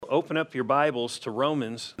open up your Bibles to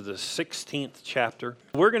Romans, the 16th chapter.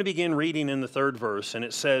 We're going to begin reading in the 3rd verse, and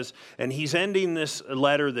it says, and he's ending this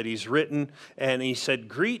letter that he's written, and he said,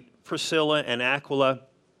 "Greet Priscilla and Aquila,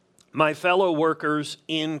 my fellow workers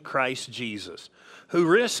in Christ Jesus, who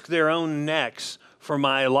risked their own necks for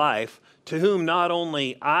my life, to whom not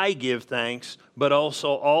only I give thanks, but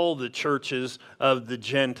also all the churches of the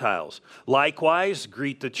Gentiles. Likewise,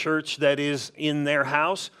 greet the church that is in their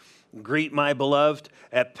house. Greet my beloved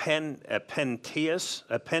Apentius,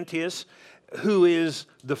 who is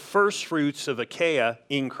the first fruits of Achaia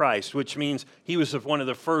in Christ," which means he was one of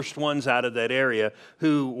the first ones out of that area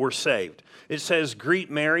who were saved. It says, "Greet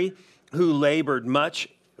Mary, who labored much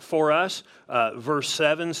for us." Verse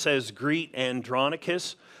 7 says, "Greet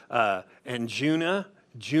Andronicus and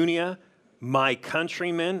Junia, my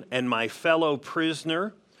countrymen and my fellow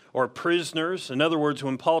prisoner," or prisoners. In other words,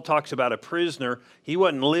 when Paul talks about a prisoner, he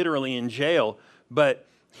wasn't literally in jail, but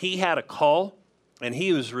he had a call and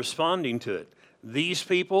he was responding to it. These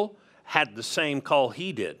people had the same call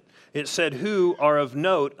he did. It said, "Who are of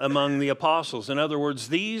note among the apostles." In other words,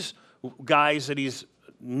 these guys that he's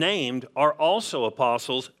named are also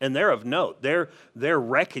apostles, and they're of note. They're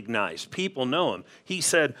recognized. People know them. He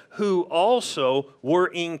said, "Who also were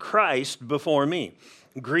in Christ before me."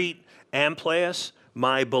 Greet Amplias,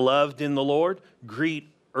 my beloved in the Lord. Greet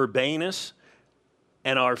Urbanus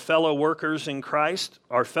and our fellow workers in Christ,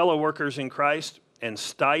 and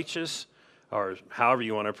Stichus, or however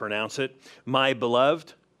you want to pronounce it, my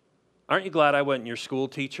beloved. Aren't you glad I wasn't your school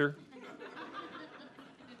teacher?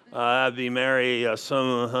 I'd be Mary,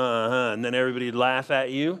 and then everybody'd laugh at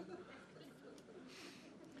you.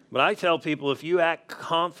 But I tell people, if you act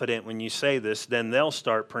confident when you say this, then they'll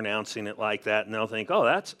start pronouncing it like that, and they'll think, "Oh,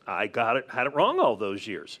 I had it wrong all those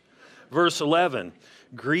years." Verse 11,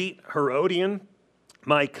 "Greet Herodian,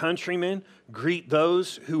 my countrymen. Greet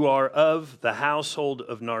those who are of the household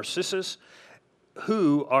of Narcissus,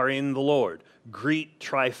 who are in the Lord. Greet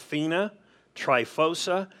Tryphena,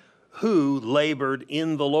 Tryphosa, who labored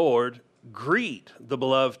in the Lord. Greet the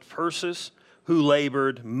beloved Persis, who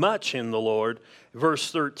labored much in the Lord."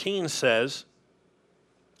 Verse 13 says,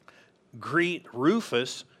 "Greet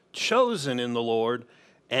Rufus, chosen in the Lord,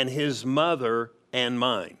 and his mother and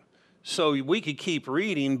mine." So we could keep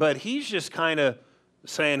reading, but he's just kind of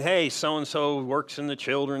saying, "Hey, so-and-so works in the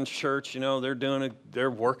children's church,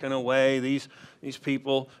 they're working away. These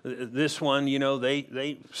people, this one,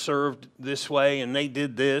 they served this way, and they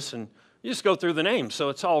did this," and you just go through the names, so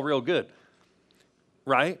it's all real good,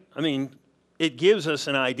 right? I mean, it gives us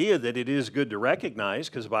an idea that it is good to recognize,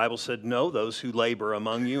 because the Bible said, "Know those who labor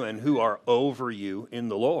among you and who are over you in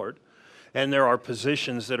the Lord." And there are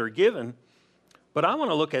positions that are given. But I want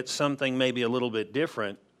to look at something maybe a little bit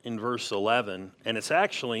different in verse 11. And it's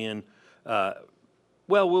actually in,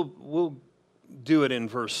 we'll do it in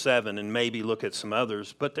verse 7 and maybe look at some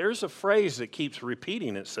others. But there's a phrase that keeps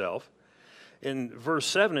repeating itself. In verse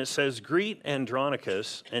 7 it says, "Greet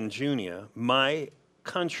Andronicus and Junia, my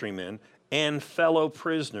countrymen and fellow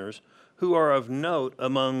prisoners, who are of note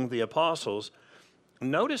among the apostles."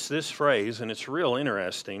 Notice this phrase, and it's real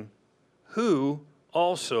interesting, "who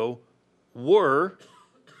also were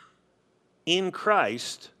in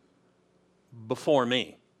Christ before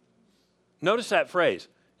me." Notice that phrase.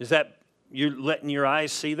 Is that, you're letting your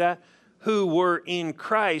eyes see that? Who were in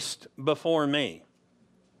Christ before me.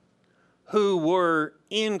 Who were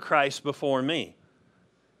in Christ before me.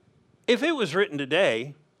 If it was written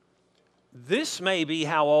today, this may be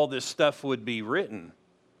how all this stuff would be written.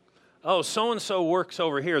 Oh, so-and-so works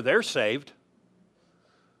over here, they're saved.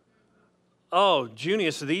 Oh,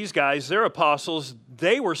 Junius, these guys, they're apostles,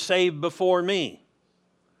 they were saved before me.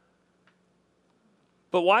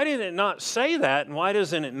 But why did it not say that, and why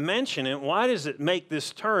doesn't it mention it? Why does it make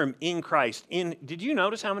this term in Christ? Did you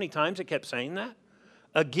notice how many times it kept saying that?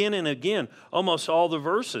 Again and again, almost all the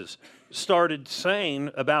verses started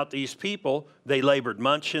saying about these people, they labored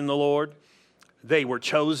much in the Lord, they were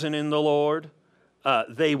chosen in the Lord,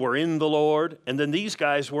 they were in the Lord, and then these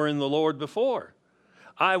guys were in the Lord before.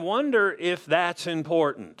 I wonder if that's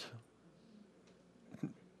important.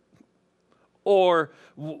 Or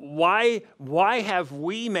why have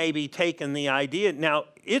we maybe taken the idea, now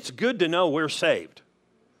it's good to know we're saved,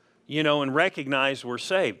 and recognize we're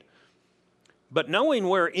saved. But knowing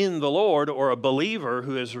we're in the Lord, or a believer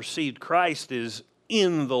who has received Christ is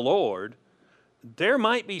in the Lord, there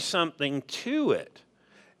might be something to it.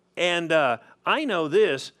 And I know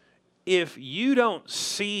this, if you don't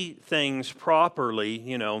see things properly,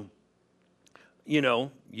 you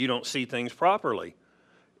don't see things properly.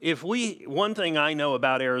 One thing I know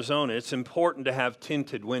about Arizona, it's important to have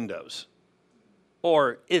tinted windows.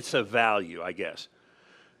 or it's a value, I guess.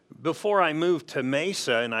 Before I moved to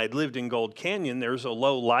Mesa and I'd lived in Gold Canyon, there's a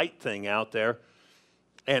low light thing out there.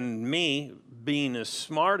 And me, being as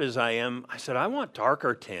smart as I am, I said, I want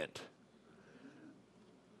darker tint.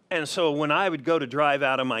 And so when I would go to drive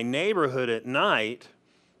out of my neighborhood at night,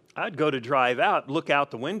 I'd go to drive out, look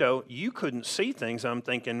out the window. You couldn't see things. I'm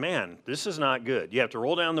thinking, man, this is not good. You have to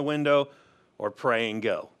roll down the window or pray and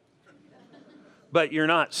go. But you're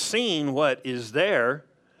not seeing what is there.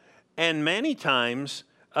 And many times,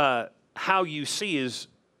 how you see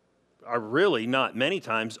are really not many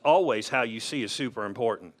times, always how you see is super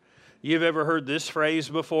important. You've ever heard this phrase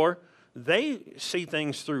before? They see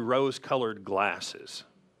things through rose-colored glasses.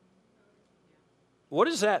 What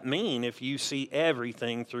does that mean if you see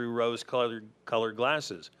everything through rose-colored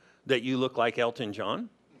glasses? That you look like Elton John?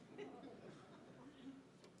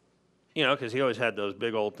 You know, because he always had those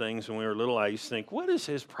big old things when we were little. I used to think, what is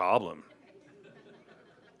his problem?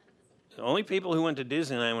 The only people who went to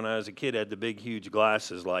Disneyland when I was a kid had the big, huge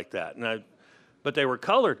glasses like that. But they were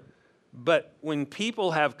colored. But when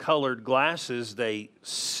people have colored glasses, they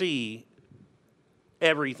see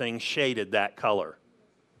everything shaded that color.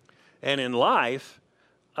 And in life,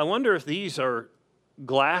 I wonder if these are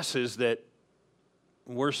glasses that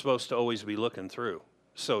we're supposed to always be looking through,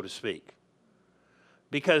 so to speak.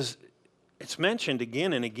 Because it's mentioned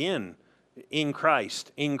again and again, in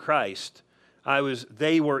Christ, in Christ.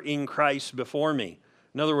 They were in Christ before me.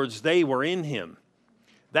 In other words, they were in him.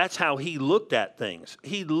 That's how he looked at things.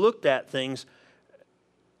 He looked at things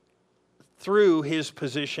through his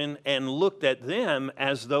position and looked at them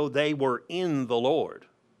as though they were in the Lord.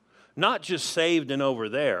 Not just saved and over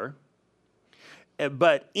there,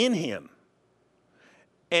 but in him.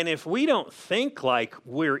 And if we don't think like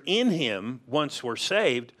we're in him once we're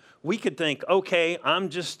saved, we could think, okay, I'm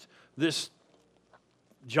just this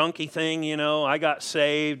junky thing, you know, I got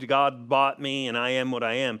saved, God bought me, and I am what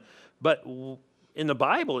I am. But in the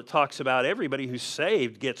Bible, it talks about everybody who's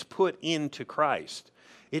saved gets put into Christ.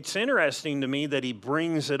 It's interesting to me that he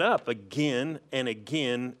brings it up again and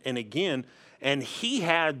again and again. And he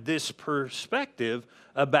had this perspective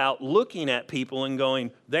about looking at people and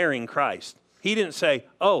going, they're in Christ. He didn't say,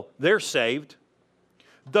 oh, they're saved,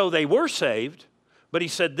 though they were saved, but he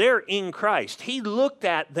said they're in Christ. He looked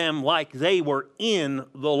at them like they were in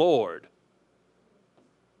the Lord.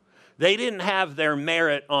 They didn't have their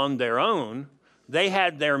merit on their own. They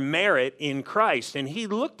had their merit in Christ, and he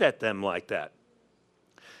looked at them like that.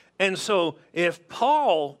 And so if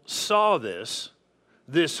Paul saw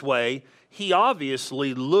this way, he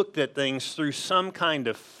obviously looked at things through some kind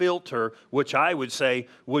of filter, which I would say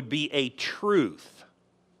would be a truth.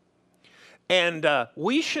 And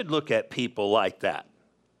we should look at people like that.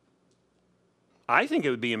 I think it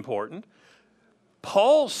would be important.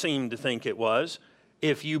 Paul seemed to think it was,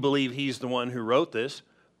 if you believe he's the one who wrote this.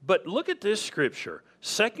 But look at this scripture,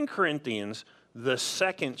 2 Corinthians, the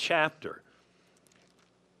 2nd chapter.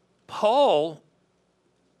 Paul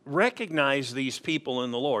recognize these people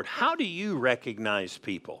in the Lord. How do you recognize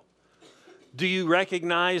people? Do you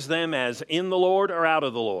recognize them as in the Lord or out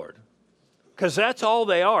of the Lord? Because that's all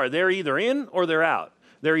they are. They're either in or they're out.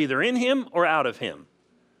 They're either in him or out of him.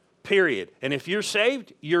 Period. And if you're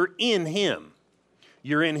saved, you're in him.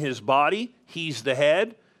 You're in his body. He's the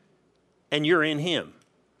head. And you're in him.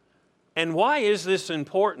 And why is this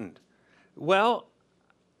important? Well,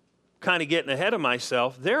 kind of getting ahead of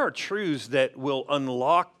myself, there are truths that will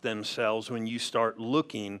unlock themselves when you start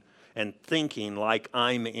looking and thinking like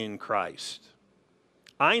I'm in Christ.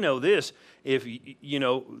 I know this, if you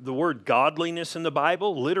know, the word godliness in the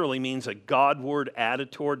Bible literally means a Godward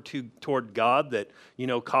attitude toward God that, you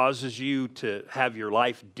know, causes you to have your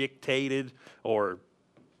life dictated or,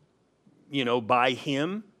 you know, by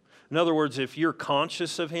him. In other words, if you're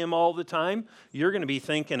conscious of him all the time, you're going to be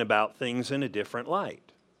thinking about things in a different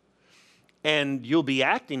light. And you'll be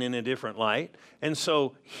acting in a different light. And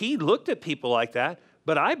so he looked at people like that.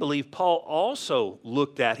 But I believe Paul also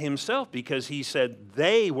looked at himself because he said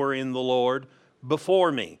they were in the Lord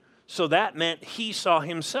before me. So that meant he saw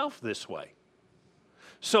himself this way.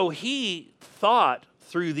 So he thought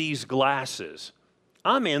through these glasses,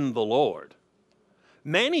 I'm in the Lord.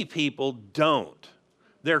 Many people don't.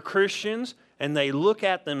 They're Christians and they look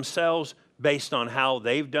at themselves based on how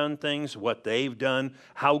they've done things, what they've done,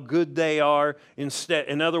 how good they are.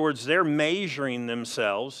 In other words, they're measuring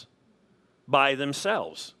themselves by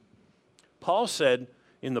themselves. Paul said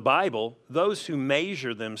in the Bible, those who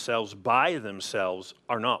measure themselves by themselves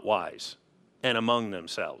are not wise and among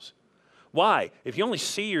themselves. Why? If you only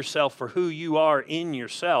see yourself for who you are in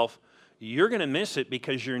yourself, you're going to miss it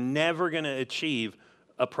because you're never going to achieve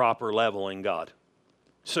a proper level in God.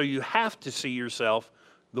 So you have to see yourself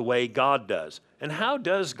the way God does. And how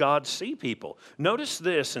does God see people? Notice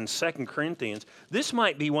this in 2 Corinthians. This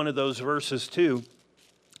might be one of those verses too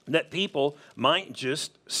that people might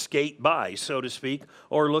just skate by, so to speak,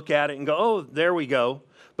 or look at it and go, oh, there we go.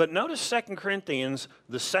 But notice 2 Corinthians,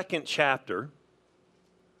 the 2nd chapter,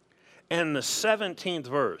 and the 17th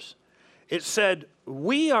verse. It said,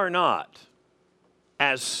 we are not,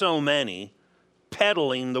 as so many,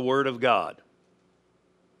 peddling the word of God.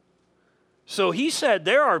 So he said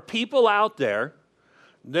there are people out there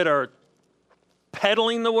that are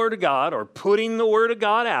peddling the word of God or putting the word of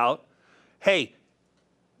God out. Hey,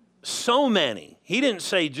 so many. He didn't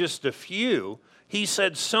say just a few. He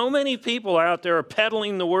said so many people out there are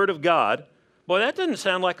peddling the word of God. Boy, that doesn't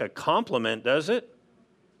sound like a compliment, does it?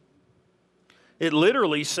 It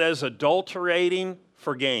literally says adulterating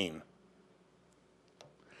for gain.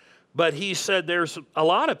 But he said there's a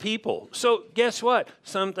lot of people. So guess what?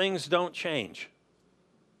 Some things don't change.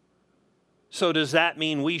 So does that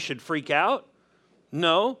mean we should freak out?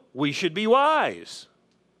 No, we should be wise.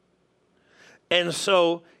 And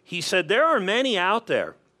so he said there are many out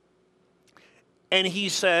there. And he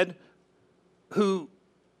said who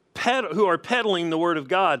are peddling the word of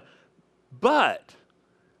God. But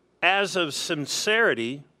as of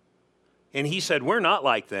sincerity, and he said we're not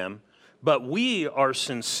like them, but we are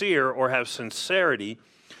sincere or have sincerity,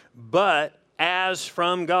 but as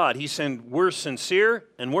from God. He said we're sincere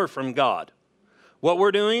and we're from God. What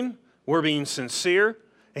we're doing, we're being sincere.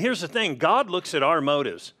 And here's the thing, God looks at our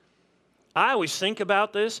motives. I always think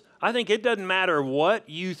about this. I think it doesn't matter what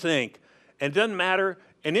you think. It doesn't matter,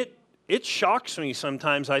 and it shocks me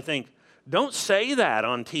sometimes. I think, don't say that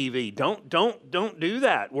on TV. Don't do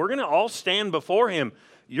that. We're going to all stand before him.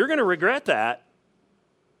 You're going to regret that.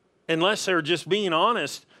 Unless they're just being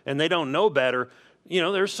honest and they don't know better. You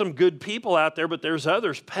know, there's some good people out there, but there's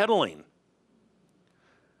others peddling.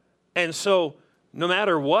 And so, no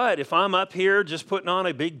matter what, if I'm up here just putting on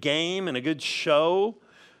a big game and a good show,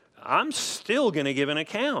 I'm still going to give an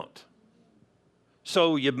account.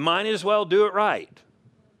 So you might as well do it right.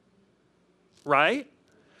 Right?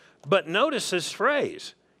 But notice this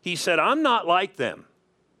phrase. He said, I'm not like them,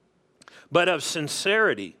 but of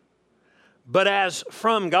sincerity. But as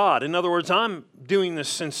from God. In other words, I'm doing this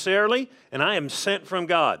sincerely, and I am sent from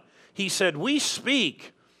God. He said, we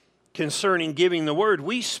speak concerning giving the word.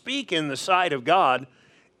 We speak in the sight of God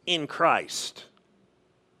in Christ.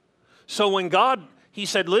 So when God, he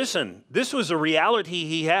said, listen, this was a reality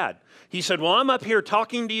he had. He said, well, I'm up here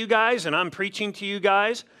talking to you guys, and I'm preaching to you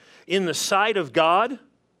guys in the sight of God.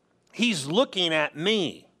 He's looking at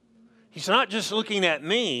me. He's not just looking at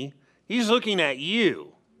me, he's looking at you.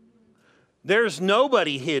 There's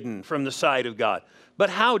nobody hidden from the sight of God. But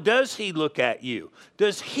how does he look at you?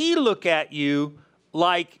 Does he look at you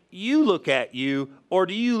like you look at you, or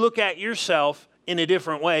do you look at yourself in a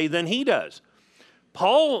different way than he does?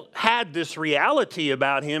 Paul had this reality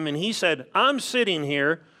about him, and he said, I'm sitting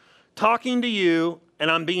here talking to you, and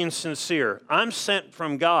I'm being sincere. I'm sent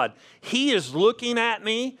from God. He is looking at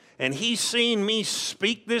me, and he's seeing me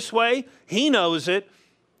speak this way. He knows it.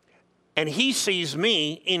 And he sees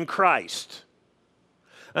me in Christ.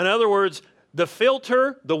 In other words, the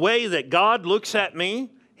filter, the way that God looks at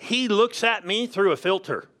me, he looks at me through a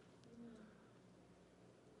filter.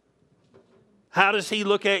 How does he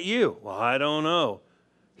look at you? Well, I don't know.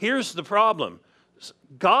 Here's the problem.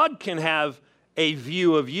 God can have a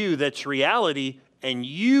view of you that's reality, and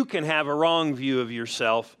you can have a wrong view of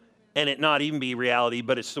yourself, and it not even be reality,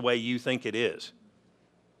 but it's the way you think it is.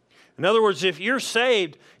 In other words, if you're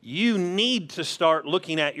saved, you need to start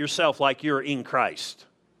looking at yourself like you're in Christ.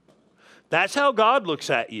 That's how God looks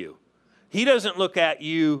at you. He doesn't look at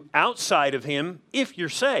you outside of him if you're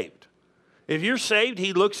saved. If you're saved,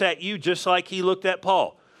 he looks at you just like he looked at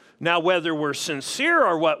Paul. Now, whether we're sincere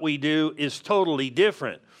or what we do is totally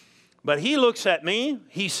different. But he looks at me,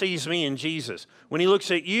 he sees me in Jesus. When he looks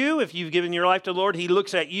at you, if you've given your life to the Lord, he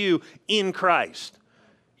looks at you in Christ.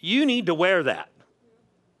 You need to wear that.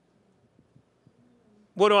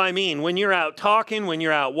 What do I mean? When you're out talking, when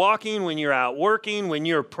you're out walking, when you're out working, when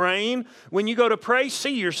you're praying, when you go to pray,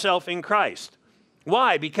 see yourself in Christ.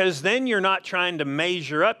 Why? Because then you're not trying to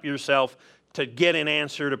measure up yourself to get an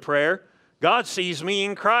answer to prayer. God sees me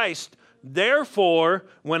in Christ. Therefore,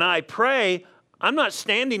 when I pray, I'm not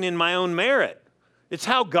standing in my own merit. It's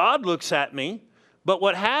how God looks at me. But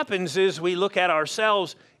what happens is we look at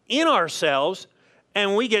ourselves in ourselves,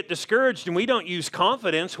 And we get discouraged and we don't use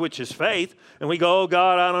confidence, which is faith. And we go, oh,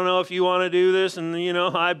 God, I don't know if you want to do this. And,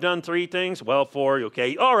 I've done 3 things. Well, 4,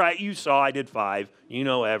 okay. All right, you saw I did 5. You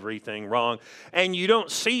know everything wrong. And you don't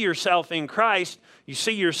see yourself in Christ. You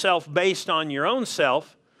see yourself based on your own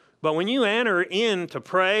self. But when you enter in to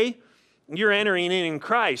pray, you're entering in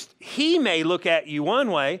Christ. He may look at you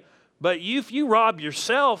one way, but if you rob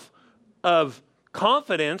yourself of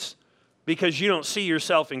confidence, because you don't see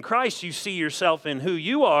yourself in Christ, you see yourself in who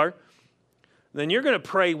you are, then you're going to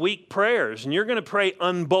pray weak prayers, and you're going to pray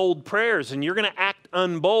unbold prayers, and you're going to act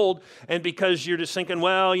unbold, and because you're just thinking,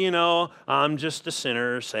 well, I'm just a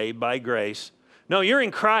sinner saved by grace. No, you're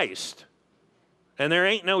in Christ, and there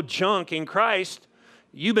ain't no junk in Christ.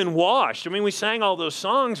 You've been washed. I mean, we sang all those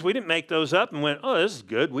songs. We didn't make those up and went, oh, this is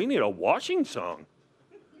good. We need a washing song.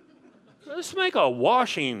 Let's make a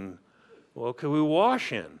washing. Well, could we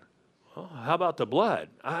wash in? Well, how about the blood?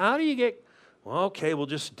 How do you get, well, okay, we'll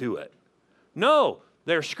just do it. No,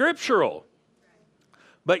 they're scriptural.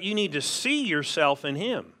 But you need to see yourself in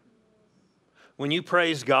Him. When you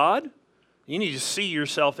praise God, you need to see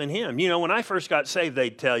yourself in Him. When I first got saved,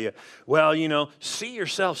 they'd tell you, well, see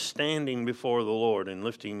yourself standing before the Lord and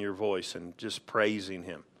lifting your voice and just praising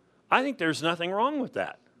Him. I think there's nothing wrong with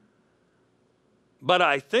that. But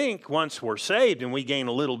I think once we're saved and we gain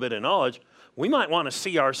a little bit of knowledge, we might want to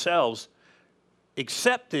see ourselves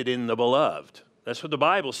accepted in the beloved. That's what the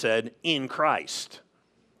Bible said, in Christ.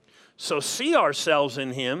 So see ourselves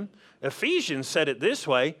in Him. Ephesians said it this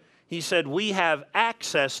way. He said, we have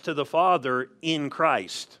access to the Father in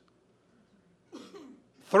Christ.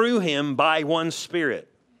 Through Him by one Spirit.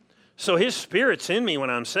 So His Spirit's in me when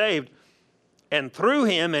I'm saved. And through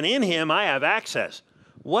Him and in Him I have access.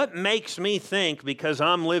 What makes me think because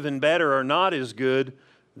I'm living better or not as good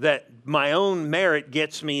that my own merit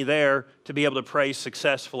gets me there to be able to pray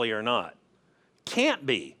successfully or not? Can't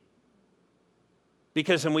be.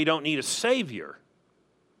 Because then we don't need a Savior.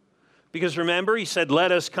 Because remember, He said,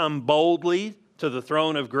 let us come boldly to the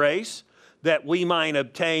throne of grace that we might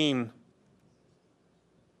obtain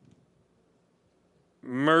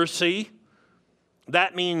mercy.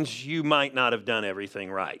 That means you might not have done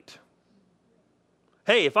everything right.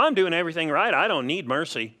 Hey, if I'm doing everything right, I don't need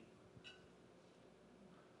mercy.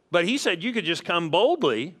 But He said you could just come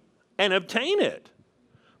boldly and obtain it.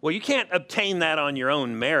 Well, you can't obtain that on your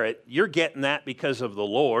own merit. You're getting that because of the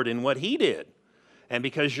Lord and what He did, and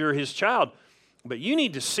because you're His child. But you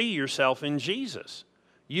need to see yourself in Jesus.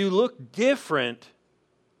 You look different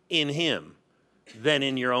in Him than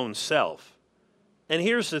in your own self. And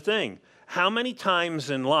here's the thing. How many times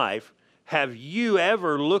in life have you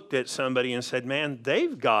ever looked at somebody and said, man,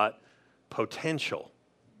 they've got potential?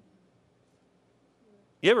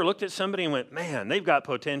 You ever looked at somebody and went, man, they've got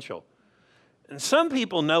potential? And some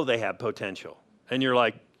people know they have potential. And you're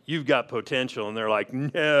like, you've got potential. And they're like,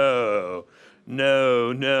 no.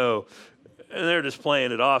 And they're just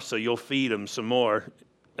playing it off so you'll feed them some more.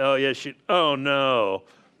 Oh, yes, oh, no.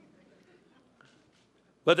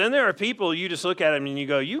 But then there are people, you just look at them and you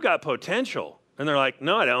go, you've got potential. And they're like,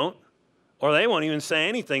 no, I don't. Or they won't even say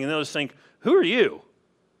anything. And they'll just think, who are you?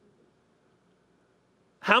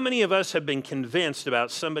 How many of us have been convinced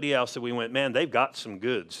about somebody else that we went, man, they've got some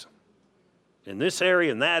goods in this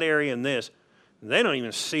area, in that area, in this. And they don't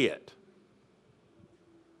even see it.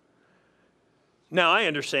 Now, I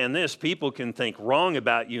understand this. People can think wrong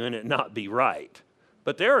about you and it not be right.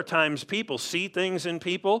 But there are times people see things in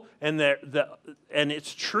people and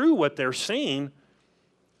it's true what they're seeing,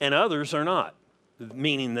 and others are not,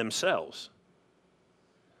 meaning themselves.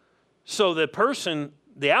 So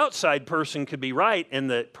the outside person could be right, and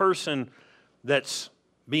the person that's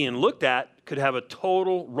being looked at could have a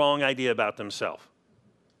total wrong idea about themselves.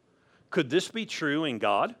 Could this be true in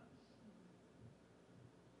God?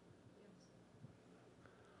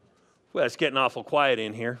 Well, it's getting awful quiet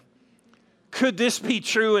in here. Could this be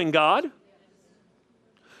true in God?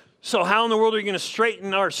 So how in the world are we going to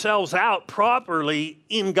straighten ourselves out properly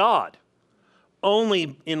in God?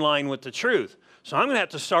 Only in line with the truth. So I'm going to have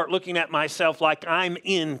to start looking at myself like I'm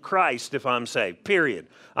in Christ if I'm saved, period.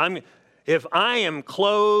 If I am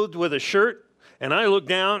clothed with a shirt and I look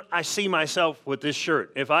down, I see myself with this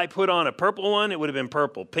shirt. If I put on a purple one, it would have been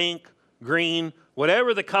purple, pink, green,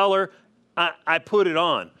 whatever the color, I put it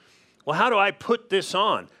on. Well, how do I put this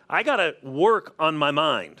on? I got to work on my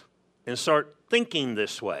mind and start thinking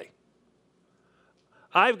this way.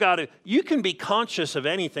 You can be conscious of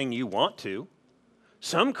anything you want to.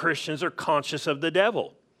 Some Christians are conscious of the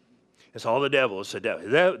devil. It's all the devil. It's the devil.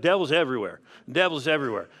 The devil's everywhere. The devil's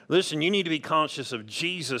everywhere. Listen, you need to be conscious of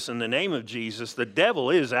Jesus in the name of Jesus. The devil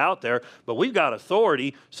is out there, but we've got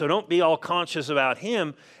authority, so don't be all conscious about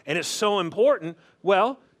him. And it's so important.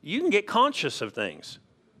 Well, you can get conscious of things.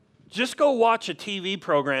 Just go watch a TV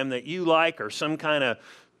program that you like or some kind of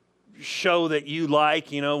show that you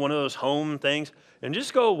like, one of those home things, and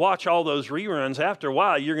just go watch all those reruns. After a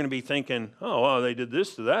while, you're going to be thinking, oh, well, they did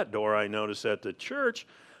this to that door I noticed at the church.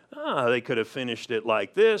 They could have finished it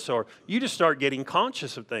like this. Or you just start getting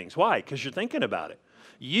conscious of things. Why? Because you're thinking about it.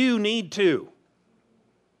 You need to.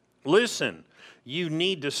 Listen, you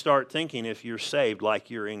need to start thinking if you're saved like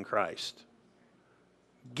you're in Christ.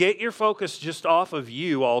 Get your focus just off of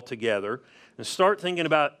you altogether and start thinking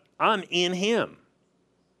about, I'm in him.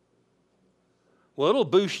 Well, it'll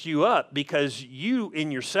boost you up because you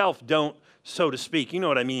in yourself don't, so to speak, you know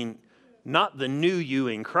what I mean, not the new you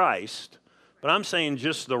in Christ, but I'm saying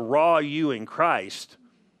just the raw you in Christ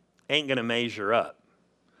ain't going to measure up.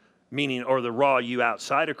 Meaning, or the raw you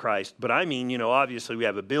outside of Christ. But I mean, obviously we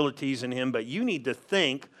have abilities in him, but you need to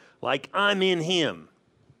think like I'm in him.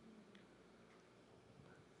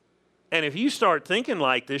 And if you start thinking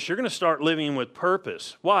like this, you're going to start living with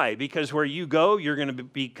purpose. Why? Because where you go, you're going to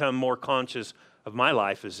become more conscious of my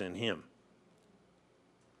life is in him.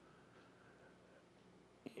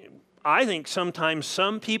 I think sometimes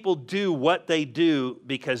some people do what they do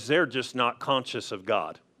because they're just not conscious of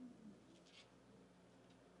God.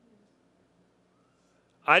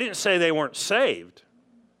 I didn't say they weren't saved.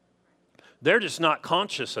 They're just not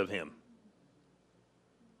conscious of him.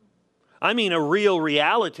 I mean, a real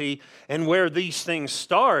reality, and where these things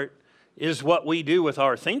start is what we do with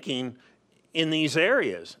our thinking in these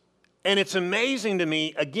areas. And it's amazing to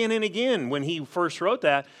me, again and again, when he first wrote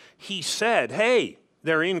that, he said, hey,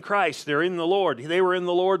 they're in Christ, they're in the Lord. They were in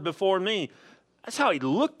the Lord before me. That's how he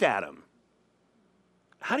looked at them.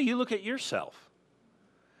 How do you look at yourself?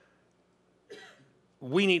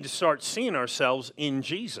 We need to start seeing ourselves in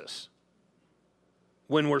Jesus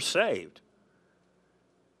when we're saved.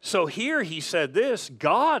 So here he said this,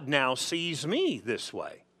 God now sees me this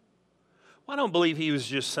way. Well, I don't believe he was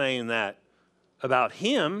just saying that about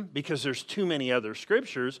him because there's too many other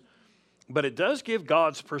scriptures, but it does give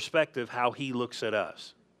God's perspective how he looks at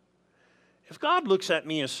us. If God looks at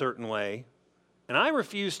me a certain way, and I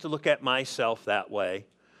refuse to look at myself that way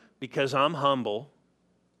because I'm humble,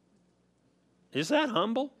 is that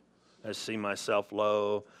humble? I see myself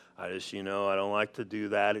low. I just, I don't like to do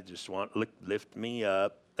that. It just wants to lift me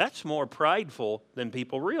up. That's more prideful than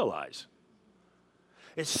people realize.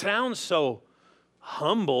 It sounds so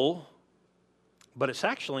humble, but it's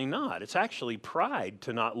actually not. It's actually pride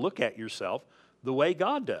to not look at yourself the way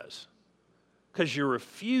God does because you're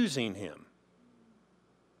refusing him.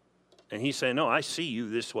 And he's saying, no, I see you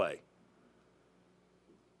this way.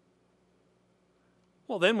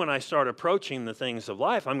 Well, then when I start approaching the things of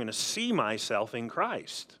life, I'm going to see myself in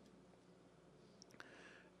Christ.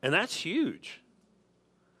 And that's huge.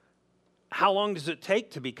 How long does it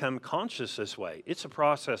take to become conscious this way? It's a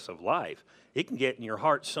process of life. It can get in your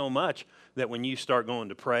heart so much that when you start going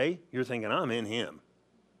to pray, you're thinking, I'm in him.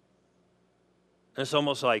 And it's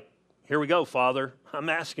almost like, here we go, Father. I'm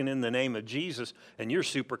asking in the name of Jesus, and you're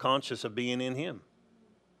super conscious of being in him.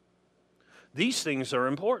 These things are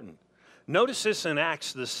important. Notice this in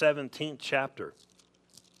Acts, the 17th chapter.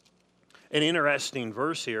 An interesting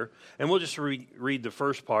verse here, and we'll just read the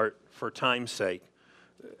first part for time's sake.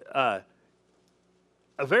 A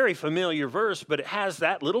very familiar verse, but it has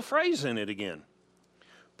that little phrase in it again.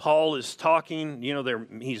 Paul is talking,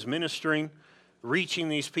 he's ministering, reaching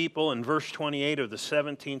these people. In verse 28 of the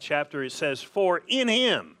 17th chapter, it says, for in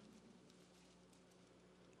him.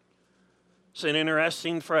 It's an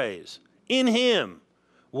interesting phrase. In him.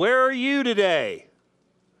 Where are you today?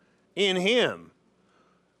 In him.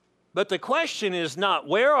 But the question is not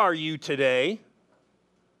where are you today,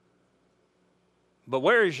 but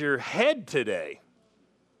where is your head today?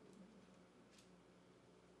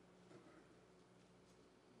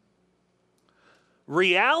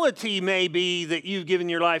 Reality may be that you've given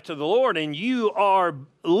your life to the Lord and you are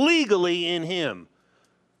legally in him,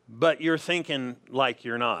 but you're thinking like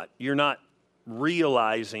you're not. You're not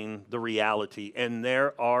realizing the reality, and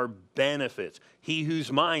there are benefits. He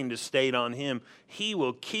whose mind is stayed on him, he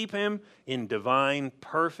will keep him in divine,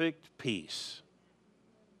 perfect peace.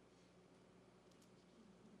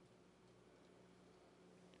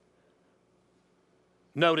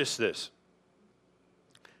 Notice this.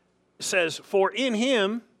 It says, for in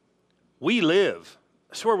him we live.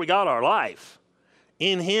 That's where we got our life.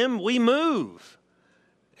 In him we move.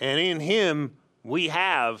 And in him we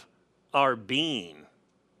have our being.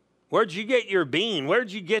 Where'd you get your being? Where'd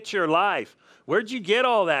you get your life? Where'd you get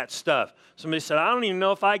all that stuff? Somebody said, I don't even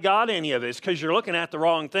know if I got any of it. It's because you're looking at the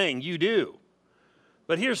wrong thing. You do.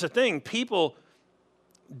 But here's the thing. People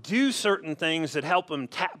do certain things that help them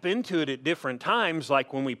tap into it at different times,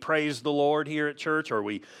 like when we praise the Lord here at church or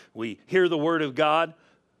we hear the Word of God.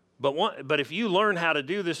 But if you learn how to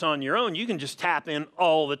do this on your own, you can just tap in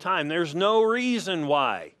all the time. There's no reason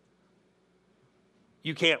why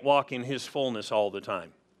you can't walk in His fullness all the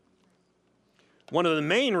time. One of the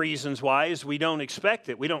main reasons why is we don't expect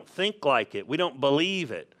it. We don't think like it. We don't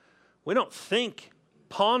believe it. We don't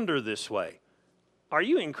ponder this way. Are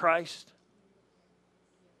you in Christ?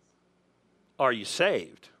 Are you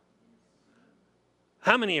saved?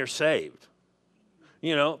 How many are saved?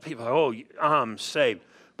 You know, people are, oh, I'm saved.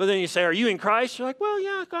 But then you say, are you in Christ? You're like, well,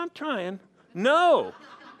 yeah, I'm trying. No.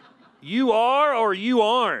 You are or you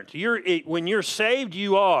aren't. When you're saved,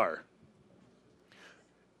 you are.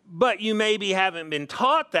 But you maybe haven't been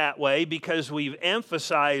taught that way because we've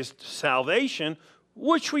emphasized salvation,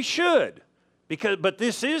 which we should. But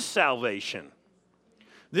this is salvation.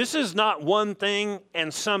 This is not one thing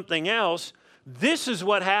and something else. This is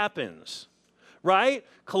what happens, right?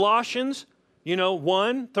 Colossians,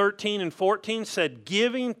 1:13 and 14 said,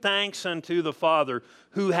 giving thanks unto the Father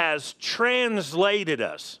who has translated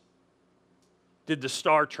us. Did the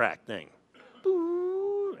Star Trek thing.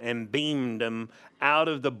 And beamed them out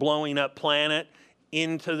of the blowing up planet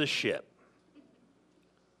into the ship.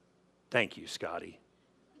 Thank you, Scotty.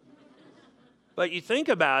 But you think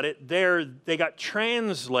about it, they got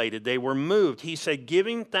translated. They were moved. He said,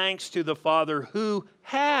 giving thanks to the Father who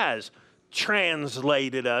has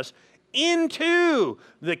translated us into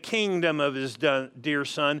the kingdom of His dear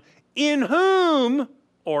Son, in whom,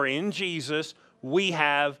 or in Jesus, we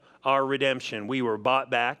have our redemption. We were bought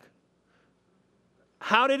back.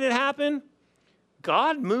 How did it happen?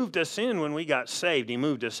 God moved us in when we got saved. He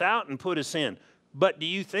moved us out and put us in. But do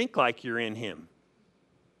you think like you're in Him?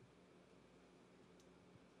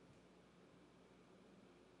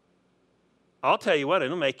 I'll tell you what,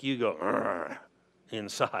 it'll make you go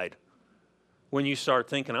inside when you start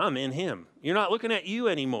thinking, I'm in Him. You're not looking at you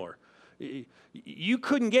anymore. You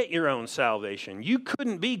couldn't get your own salvation. You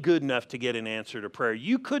couldn't be good enough to get an answer to prayer.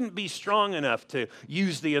 You couldn't be strong enough to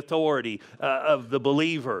use the authority of the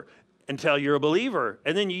believer until you're a believer.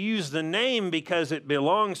 And then you use the name because it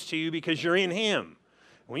belongs to you because you're in Him.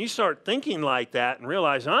 When you start thinking like that and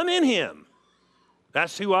realize, I'm in Him.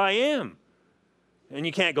 That's who I am. And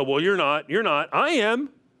you can't go, well, you're not. I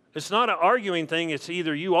am. It's not an arguing thing. It's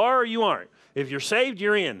either you are or you aren't. If you're saved,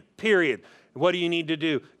 you're in, period. What do you need to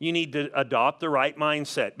do? You need to adopt the right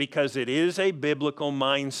mindset because it is a biblical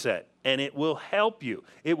mindset and it will help you.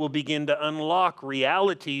 It will begin to unlock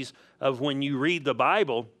realities of when you read the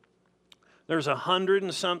Bible. There's 100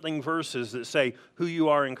 and something verses that say who you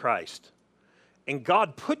are in Christ. And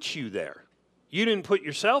God puts you there. You didn't put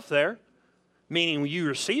yourself there, meaning you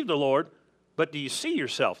received the Lord, but do you see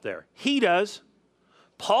yourself there? He does.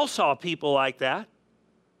 Paul saw people like that.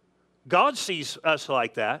 God sees us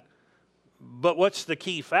like that. But what's the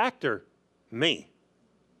key factor? Me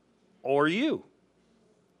or you.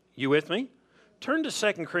 You with me? Turn to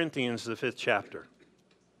 2 Corinthians, the 5th chapter.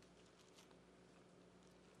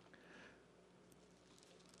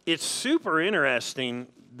 It's super interesting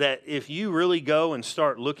that if you really go and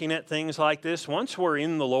start looking at things like this, once we're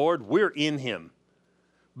in the Lord, we're in Him.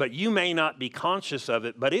 But you may not be conscious of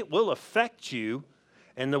it, but it will affect you.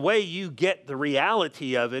 And the way you get the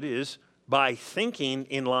reality of it is by thinking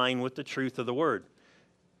in line with the truth of the Word.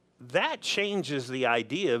 That changes the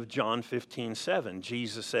idea of John 15:7.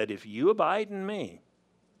 Jesus said, if you abide in me,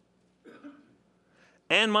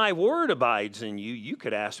 and my word abides in you, you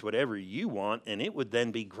could ask whatever you want, and it would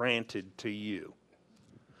then be granted to you.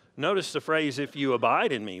 Notice the phrase, if you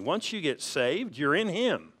abide in me. Once you get saved, you're in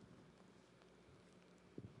Him.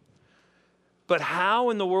 But how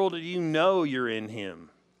in the world do you know you're in Him?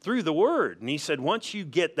 Through the Word. And He said, once you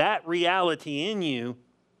get that reality in you,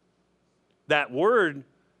 that Word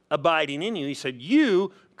abiding in you, He said,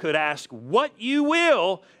 you could ask what you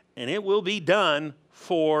will, and it will be done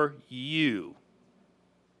for you.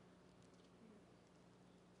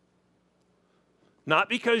 Not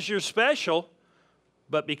because you're special,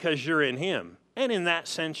 but because you're in Him. And in that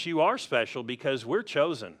sense, you are special because we're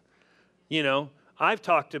chosen. You know, I've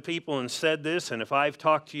talked to people and said this, and if I've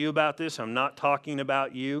talked to you about this, I'm not talking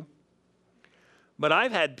about you. But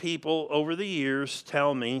I've had people over the years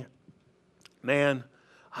tell me, man,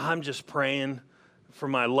 I'm just praying for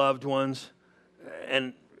my loved ones.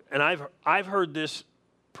 And I've heard this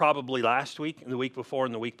probably last week, and the week before,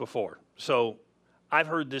 and the week before. So I've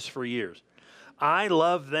heard this for years. I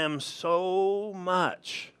love them so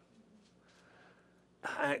much.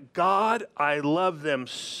 God, I love them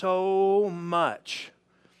so much.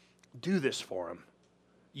 Do this for them.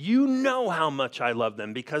 You know how much I love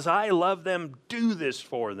them because I love them. Do this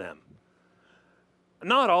for them.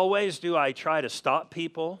 Not always do I try to stop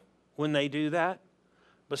people when they do that,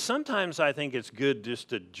 but sometimes I think it's good just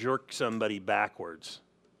to jerk somebody backwards.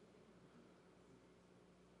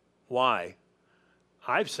 Why?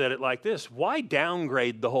 I've said it like this. Why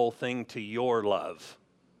downgrade the whole thing to your love?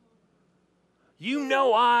 You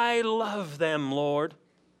know I love them, Lord.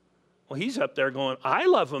 Well, he's up there going, I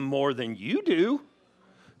love them more than you do.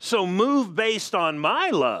 So move based on my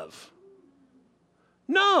love.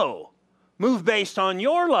 No, move based on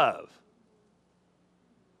your love.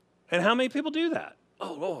 And how many people do that?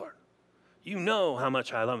 Oh, Lord, you know how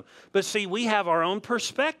much I love them. But see, we have our own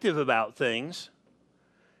perspective about things,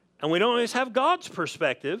 and we don't always have God's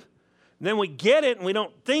perspective. And then we get it, and we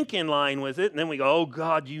don't think in line with it, and then we go, oh,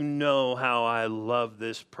 God, you know how I love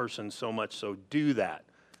this person so much, so do that.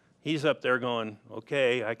 He's up there going,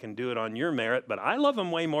 okay, I can do it on your merit, but I love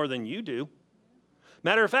them way more than you do.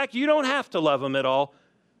 Matter of fact, you don't have to love them at all,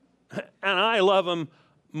 and I love them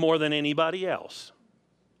more than anybody else.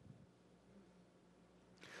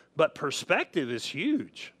 But perspective is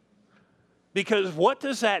huge. Because what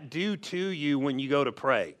does that do to you when you go to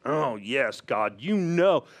pray? Oh, yes, God, you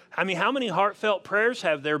know. I mean, how many heartfelt prayers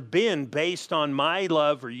have there been based on my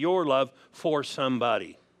love or your love for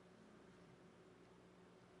somebody?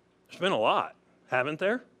 There's been a lot, haven't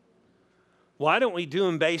there? Why don't we do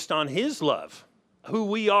them based on his love, who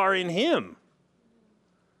we are in him?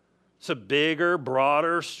 It's a bigger,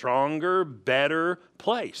 broader, stronger, better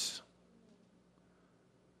place.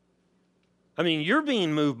 I mean, you're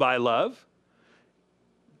being moved by love.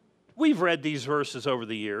 We've read these verses over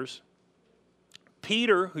the years.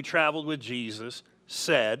 Peter, who traveled with Jesus,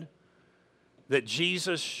 said that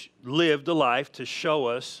Jesus lived a life to show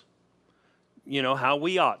us, how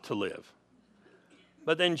we ought to live.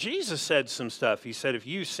 But then Jesus said some stuff. He said, if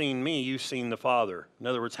you've seen me, you've seen the Father. In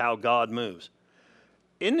other words, how God moves.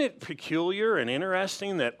 Isn't it peculiar and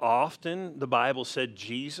interesting that often the Bible said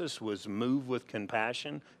Jesus was moved with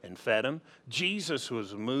compassion and fed them? Jesus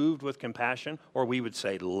was moved with compassion, or we would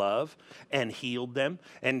say love, and healed them.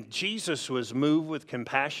 And Jesus was moved with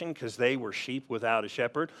compassion because they were sheep without a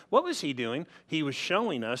shepherd. What was he doing? He was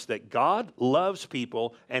showing us that God loves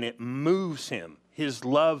people and it moves him. His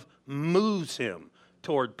love moves him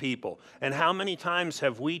toward people. And how many times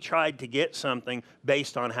have we tried to get something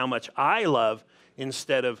based on how much I love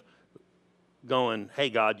instead of going, hey,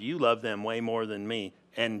 God, you love them way more than me.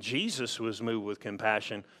 And Jesus was moved with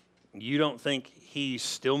compassion. You don't think he's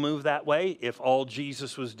still moved that way if all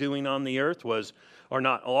Jesus was doing on the earth was, or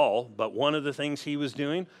not all, but one of the things he was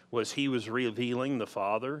doing was he was revealing the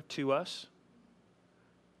Father to us?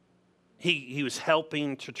 He was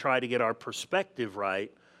helping to try to get our perspective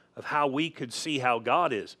right of how we could see how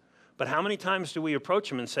God is. But how many times do we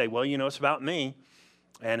approach him and say, well, it's about me,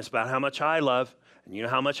 and it's about how much I love, and you know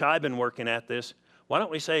how much I've been working at this. Why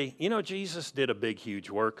don't we say, Jesus did a big,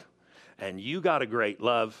 huge work, and you got a great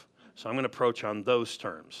love, so I'm going to approach on those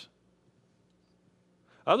terms.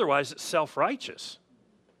 Otherwise, it's self-righteous.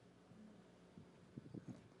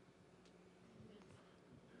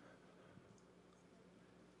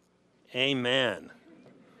 Amen.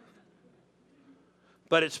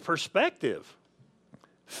 But it's perspective.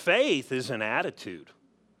 Faith is an attitude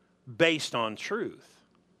based on truth.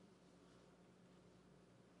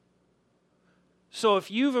 So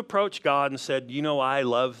if you've approached God and said, I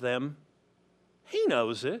love them, he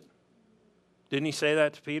knows it. Didn't he say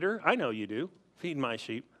that to Peter? I know you do. Feed my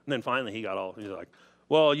sheep. And then finally he's like,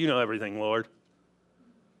 well, you know everything, Lord.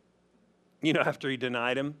 After he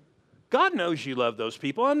denied him. God knows you love those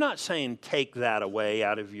people. I'm not saying take that away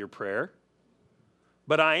out of your prayer.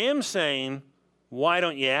 But I am saying, why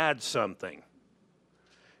don't you add something?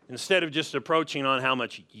 Instead of just approaching on how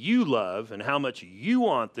much you love and how much you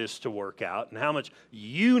want this to work out and how much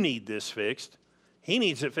you need this fixed, he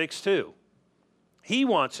needs it fixed too. He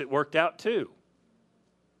wants it worked out too.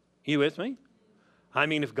 You with me? I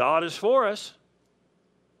mean, if God is for us,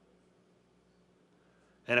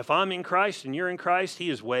 and if I'm in Christ and you're in Christ, he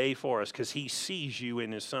is way for us because he sees you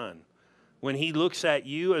in his Son. When he looks at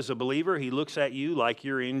you as a believer, he looks at you like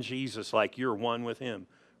you're in Jesus, like you're one with him,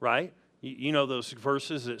 right? You know those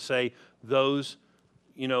verses that say those,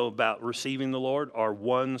 about receiving the Lord are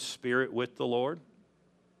one spirit with the Lord?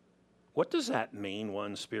 What does that mean,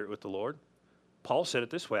 one spirit with the Lord? Paul said it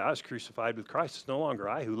this way, I was crucified with Christ. It's no longer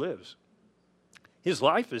I who lives. His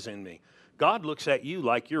life is in me. God looks at you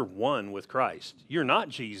like you're one with Christ. You're not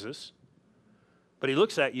Jesus, But he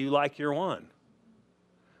looks at you like you're one.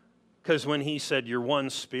 Because when he said you're one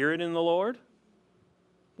spirit in the Lord,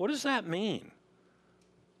 what does that mean?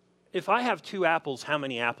 If I have 2 apples, how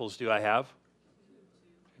many apples do I have?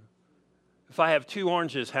 If I have 2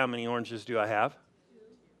 oranges, how many oranges do I have?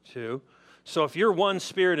 2. So if you're one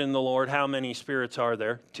spirit in the Lord, how many spirits are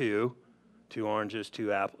there? 2. 2 oranges,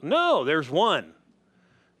 2 apples. No, there's 1.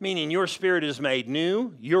 Meaning your spirit is made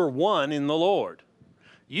new. You're one in the Lord.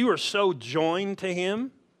 You are so joined to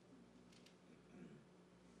him.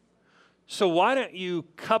 So why don't you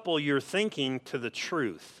couple your thinking to the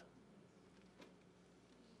truth?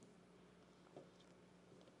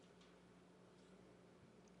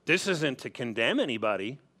 This isn't to condemn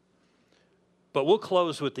anybody, but we'll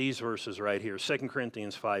close with these verses right here, 2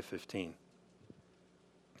 Corinthians 5:15.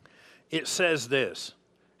 It says this,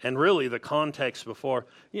 and really the context before,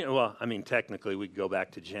 technically we could go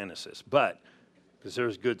back to Genesis, but because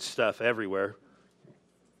there's good stuff everywhere.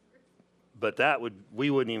 But we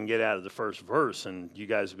wouldn't even get out of the first verse, and you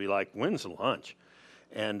guys would be like, when's lunch?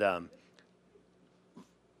 And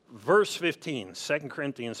verse 15, 2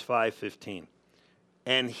 Corinthians 5:15.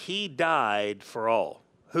 And he died for all.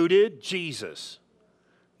 Who did? Jesus.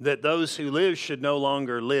 That those who live should no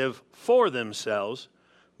longer live for themselves,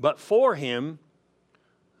 but for him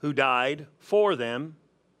who died for them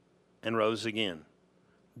and rose again.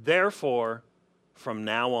 Therefore, from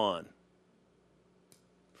now on,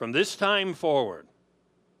 from this time forward,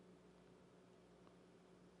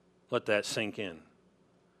 let that sink in.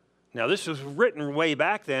 Now, this was written way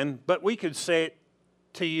back then, but we could say it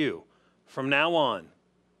to you. From now on,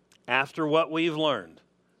 after what we've learned,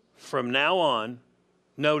 from now on,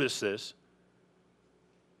 notice this.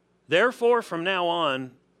 Therefore, from now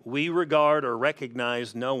on, we regard or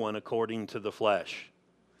recognize no one according to the flesh.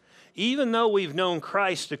 Even though we've known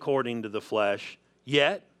Christ according to the flesh,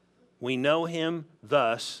 yet we know him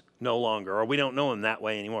thus no longer, or we don't know him that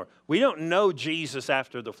way anymore. We don't know Jesus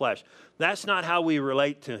after the flesh. That's not how we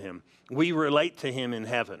relate to him. We relate to him in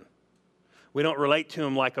heaven. We don't relate to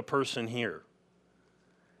him like a person here.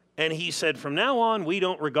 And he said, from now on, we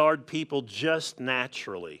don't regard people just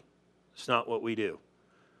naturally. It's not what we do.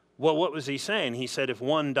 Well, what was he saying? He said, if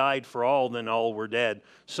one died for all, then all were dead.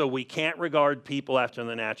 So we can't regard people after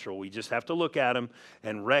the natural. We just have to look at them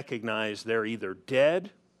and recognize they're either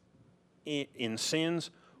dead in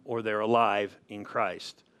sins or they're alive in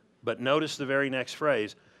Christ. But notice the very next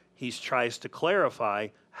phrase. He tries to clarify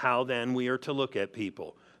how then we are to look at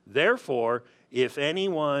people. Therefore, if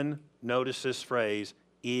anyone, notice this phrase,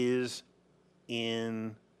 is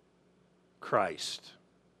in Christ.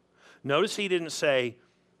 Notice he didn't say,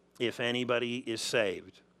 if anybody is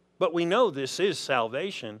saved. But we know this is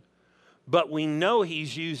salvation. But we know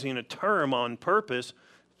he's using a term on purpose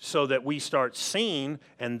so that we start seeing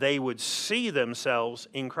and they would see themselves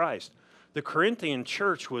in Christ. The Corinthian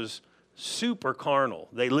church was super carnal.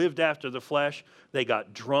 They lived after the flesh. They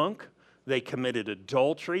got drunk. They committed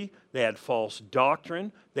adultery. They had false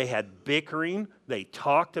doctrine. They had bickering. They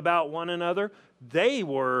talked about one another. They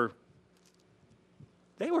were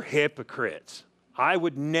hypocrites. I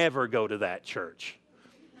would never go to that church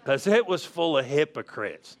because it was full of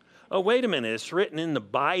hypocrites. Oh, wait a minute. It's written in the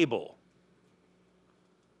Bible.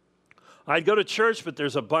 I'd go to church, but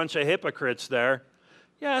there's a bunch of hypocrites there.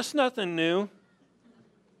 Yeah, it's nothing new.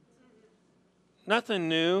 Nothing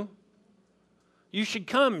new. You should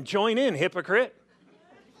come, join in, hypocrite.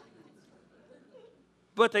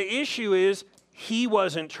 But the issue is, he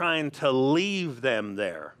wasn't trying to leave them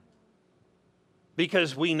there.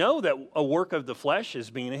 Because we know that a work of the flesh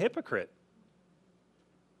is being a hypocrite.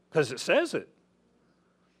 Because it says it.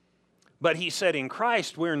 But he said in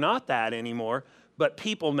Christ, we're not that anymore. But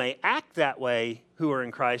people may act that way who are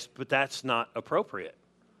in Christ, but that's not appropriate.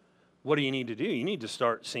 What do you need to do? You need to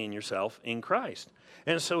start seeing yourself in Christ.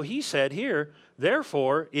 And so he said here,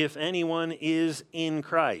 therefore, if anyone is in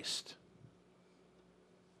Christ.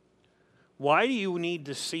 Why do you need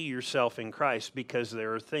to see yourself in Christ? Because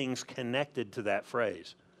there are things connected to that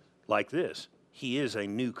phrase. Like this, he is a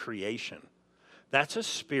new creation. That's a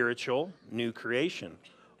spiritual new creation.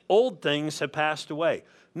 Old things have passed away.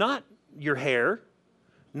 Not your hair,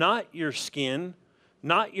 not your skin,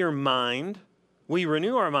 not your mind. We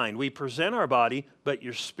renew our mind. We present our body, but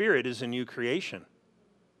your spirit is a new creation.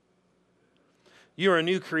 You're a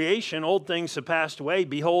new creation. Old things have passed away.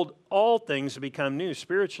 Behold, all things have become new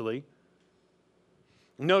spiritually.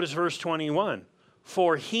 Notice verse 21.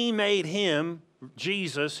 For he made him,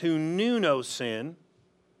 Jesus, who knew no sin.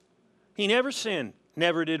 He never sinned,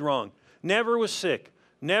 never did wrong, never was sick,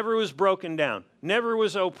 never was broken down, never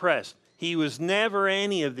was oppressed. He was never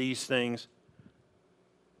any of these things.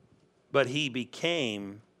 But he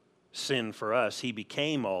became sin for us. He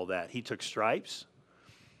became all that. He took stripes.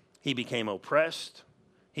 He became oppressed.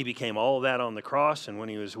 He became all of that on the cross and when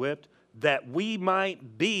he was whipped, that we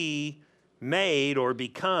might be made or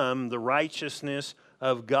become the righteousness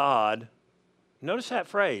of God. Notice that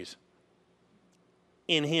phrase,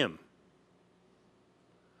 in him.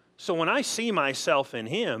 So when I see myself in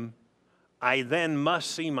him, I then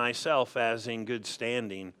must see myself as in good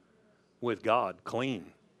standing with God, clean,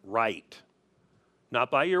 right. Not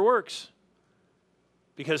by your works.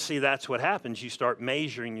 Because, see, that's what happens. You start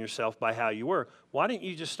measuring yourself by how you were. Why don't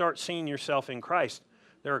you just start seeing yourself in Christ?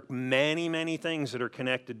 There are many, many things that are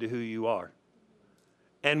connected to who you are.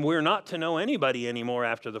 And we're not to know anybody anymore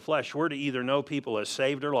after the flesh. We're to either know people as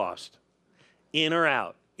saved or lost, in or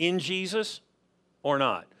out, in Jesus or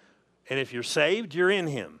not. And if you're saved, you're in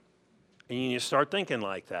him. And you need to start thinking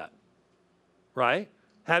like that, right?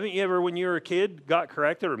 Haven't you ever, when you were a kid, got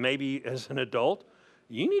corrected, or maybe as an adult?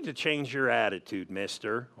 You need to change your attitude,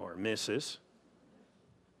 Mr. or Mrs.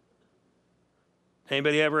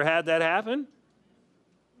 Anybody ever had that happen?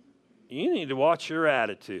 You need to watch your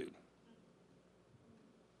attitude.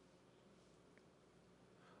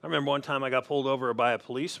 I remember one time I got pulled over by a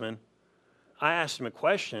policeman. I asked him a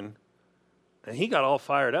question, and he got all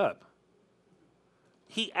fired up.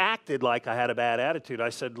 He acted like I had a bad attitude. I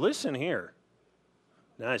said, listen here.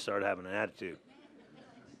 Then I started having an attitude.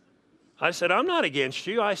 I said, I'm not against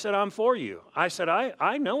you. I said, I'm for you. I said,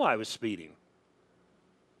 I know I was speeding.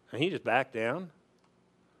 And he just backed down.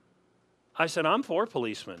 I said, I'm for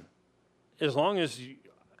policemen. As long as,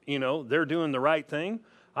 you know, they're doing the right thing,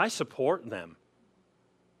 I support them.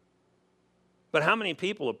 But how many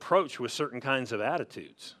people approach with certain kinds of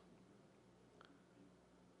attitudes?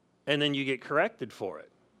 And then you get corrected for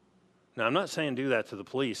it. Now, I'm not saying do that to the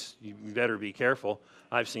police. You better be careful.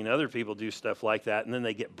 I've seen other people do stuff like that, and then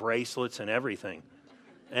they get bracelets and everything.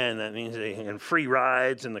 And that means they get free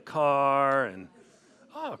rides in the car, and,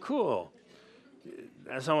 oh, cool.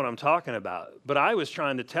 That's not what I'm talking about. But I was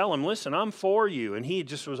trying to tell him, listen, I'm for you. And he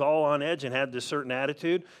just was all on edge and had this certain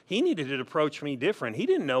attitude. He needed to approach me different. He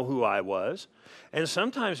didn't know who I was. And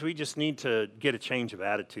sometimes we just need to get a change of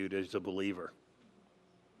attitude as a believer.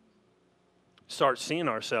 Start seeing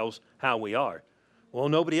ourselves how we are. Well,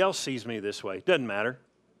 nobody else sees me this way. Doesn't matter.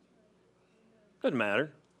 Doesn't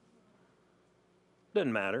matter.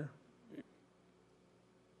 Doesn't matter.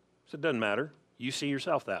 So it doesn't matter. You see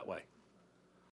yourself that way.